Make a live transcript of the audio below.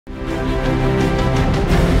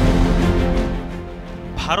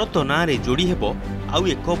भारत नाँ रे जोड़ी हेबो आउ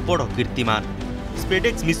एक बड़ कीर्तिमान।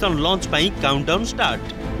 स्पेडेक्स मिशन लॉन्च पाई काउंटडाउन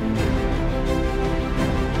स्टार्ट।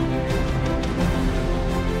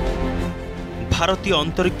 भारतीय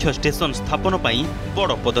अंतरिक्ष स्टेशन स्थापन पाई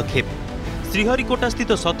बड़ पदक्षेप। श्रीहरिकोटा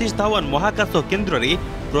स्थित सतीश धावन महाकाश केन्द्र रे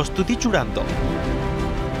प्रस्तुति चूड़ांत।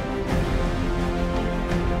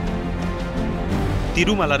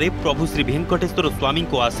 तिरुमाला रे प्रभु श्री वेंकटेश्वर स्वामी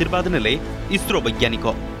को आशीर्वाद नेले इसरो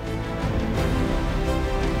वैज्ञानिक।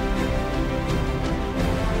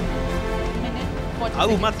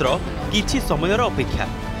 आउ मात्र किछि समयर अपेक्षा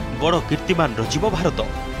बड़ कीर्तिमान रचिब भारत।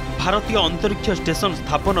 भारतीय अंतरिक्ष स्टेशन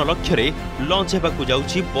स्थापन लक्ष्य रे लॉन्च हेबाकु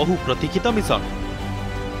जाउछि बहु प्रतीक्षित मिशन।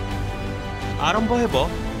 आरंभ हेबो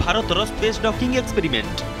भारतर स्पेस डॉकिंग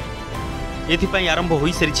एक्सपेरिमेंट। एथिपाई आरंभ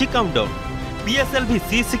होई सरिछि काउंटडाउन।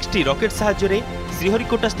 PSLV-C60 रॉकेट सहायता रे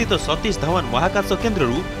श्रीहरिकोटा स्थित सतीश धावन महाकाश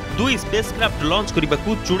केन्द्ररू 2 स्पेसक्राफ्ट लॉन्च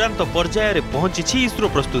करबाकू चूड़ांत पर्याय रे पहुंची इसरो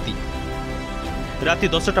प्रस्तुति। राति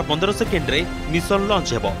 10:15 रे मिशन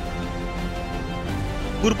लॉन्च हेबो।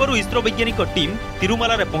 पूर्वरु इसरो वैज्ञानिक टीम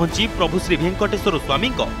तिरुमाला रे पहुंची प्रभु श्री वेंकटेश्वर स्वामी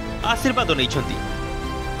को आशीर्वाद नैछंती।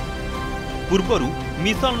 पूर्वरु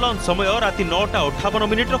मिशन लॉन्च समय राति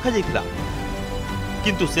 9:58 रखा जायतिला,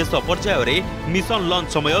 किंतु शेष पर्याय रे मिशन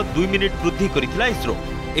लॉन्च समय 2 मिनिट वृद्धि करिथिला इसरो।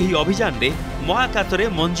 एही अभियान रे महाकाश रे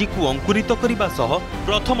मंजी को अंकुरित करिबा सह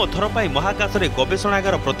प्रथम थर पाई महाकाश रे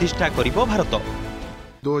गवेषणागार प्रतिष्ठा करिबो भारत।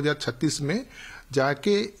 2036 में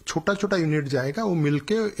जाके छोटा छोटा यूनिट जाएगा, वो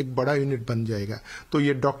मिलके एक बड़ा यूनिट बन जाएगा। तो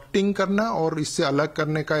ये डॉक्टिंग करना और इससे अलग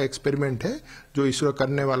करने का एक्सपेरिमेंट है जो इसरो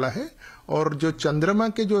करने वाला है। और जो चंद्रमा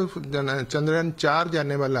के जो चंद्रयान 4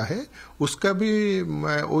 जाने वाला है उसका भी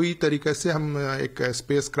वही तरीके से हम एक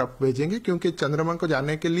स्पेस क्राफ्ट भेजेंगे, क्योंकि चंद्रमा को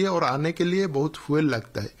जाने के लिए और आने के लिए बहुत फ्यूल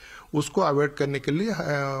लगता है। उसको अवॉइड करने के लिए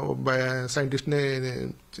साइंटिस्ट ने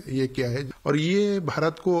ये किया है। और ये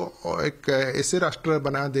भारत को एक ऐसे राष्ट्र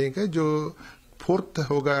बना देंगे जो 4th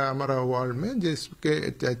होगा हमारा वर्ल्ड में,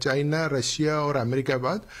 जिसके चाइना, रशिया और अमेरिका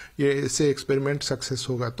बाद ये ऐसे एक्सपेरिमेंट सक्सेस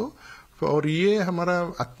होगा। तो और ये हमारा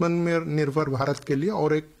आत्मनिर्भर भारत के लिए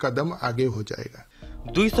और एक कदम आगे हो जाएगा।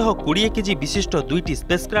 220 केजी विशिष्ट 2टी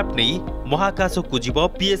स्पेसक्राफ्ट नहीं महाकाश को जीव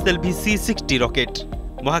PSLV-C60 रॉकेट।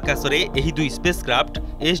 महाकाश रे एही 2 स्पेसक्राफ्ट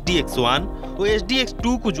SDX-1 और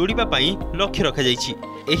SDX-2 को जोड़िबा पई लक्ष्य रखा जायछि।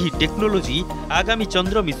 एही टेक्नोलोजी आगामी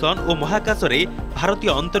चंद्र मिशन और महाकाश रे भारतीय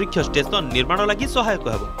अंतरिक्ष स्टेशन निर्माण लागि सहायक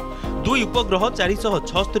हेबो। 2 उपग्रह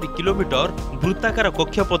 476 किलोमीटर वृत्ताकार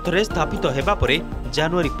कक्षपथरे स्थापित हेबा परे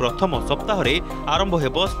जनवरी प्रथम सप्ताह रे आरंभ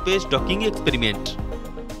हेबो space docking experiment.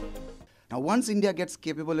 Now, once India gets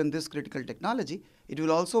capable in this critical technology, it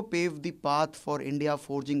will also pave the path for India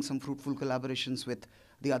forging some fruitful collaborations with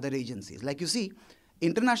the other agencies. Like you see,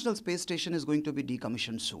 International Space Station is going to be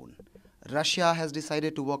decommissioned soon. Russia has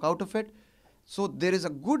decided to walk out of it. So there is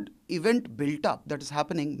a good event built up that is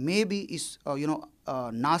happening. Maybe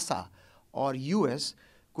NASA or US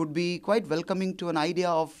could be quite welcoming to an idea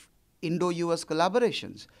of Indo-US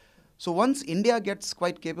collaborations. So once India gets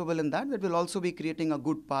quite capable in that, that will also be creating a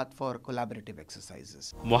good path for collaborative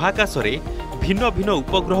exercises. महाकाश रे भिन्न भिन्न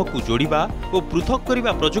उपग्रह को जोड़िबा और पृथक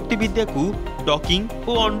करिबा प्रजुक्ति विद्या को docking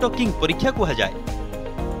और अनडॉकिंग परीक्षा कहा जाए।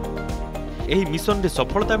 एही मिशन रे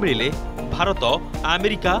सफलता मिलिले भारत,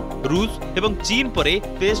 अमेरिका, रूस एवं चीन परे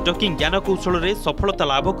स्पेस डॉकिंग ज्ञान कौशल रे सफलता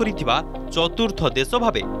लाभ करिथिबा चतुर्थ देश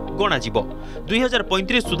भाबे गणाजिब।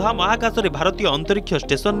 2035 सुधा महाकाश रे भारतीय अंतरिक्ष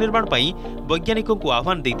स्टेशन निर्माण पाई वैज्ञानिकों को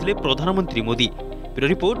आह्वान देथिले प्रधानमंत्री Modi. Bureau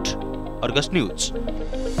report, Argus news.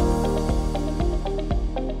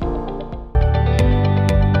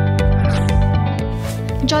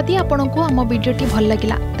 जदि आपंक आम भिडी भल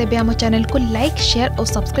लगा तेब आम चैनल को लाइक, शेयर और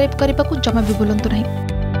सब्सक्राइब करने को जमा भी भूलु नहीं।